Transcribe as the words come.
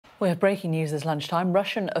We have breaking news this lunchtime.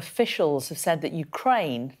 Russian officials have said that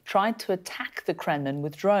Ukraine tried to attack the Kremlin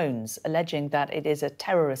with drones, alleging that it is a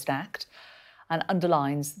terrorist act and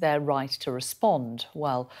underlines their right to respond.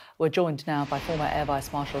 Well, we're joined now by former Air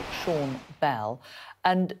Vice Marshal Sean Bell.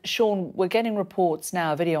 And Sean, we're getting reports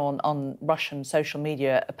now, a video on Russian social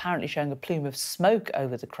media apparently showing a plume of smoke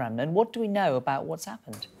over the Kremlin. What do we know about what's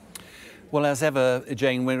happened? Well, as ever,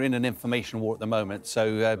 Jane, we're in an information war at the moment,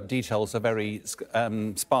 so details are very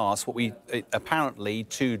sparse. Apparently,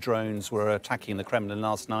 2 drones were attacking the Kremlin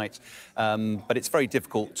last night, but it's very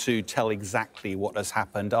difficult to tell exactly what has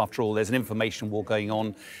happened. After all, there's an information war going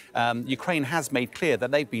on. Ukraine has made clear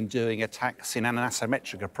that they've been doing attacks in an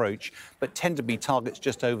asymmetric approach, but tend to be targets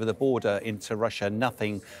just over the border into Russia,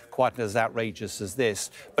 nothing quite as outrageous as this.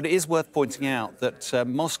 But it is worth pointing out that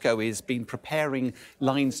Moscow has been preparing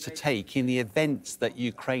lines to take in the event that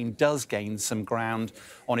Ukraine does gain some ground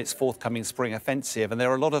on its forthcoming spring offensive. And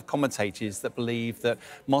there are a lot of commentators that believe that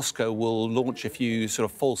Moscow will launch a few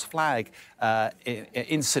sort of false flag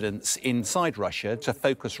incidents inside Russia to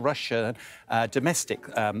focus Russian domestic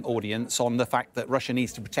audience on the fact that Russia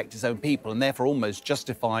needs to protect its own people, and therefore almost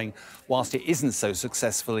justifying whilst it isn't so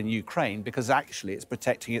successful in Ukraine, because actually it's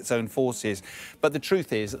protecting its own forces. But the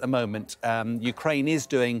truth is, at the moment, Ukraine is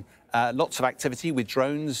doing lots of activity with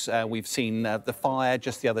drones. We've seen the fire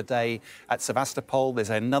just the other day at Sevastopol. There's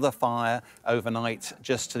another fire overnight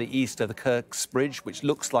just to the east of the Kirk's Bridge, which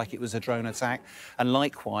looks like it was a drone attack. And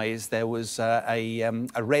likewise, there was a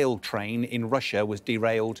rail train in Russia was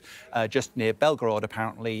derailed just near Belgorod,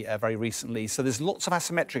 apparently, very recently. So there's lots of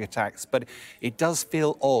asymmetric attacks, but it does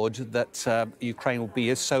feel odd that Ukraine will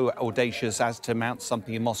be so audacious as to mount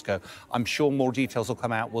something in Moscow. I'm sure more details will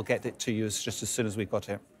come out. We'll get it to you just as soon as we've got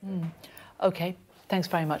it. OK, thanks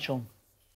very much, Sean.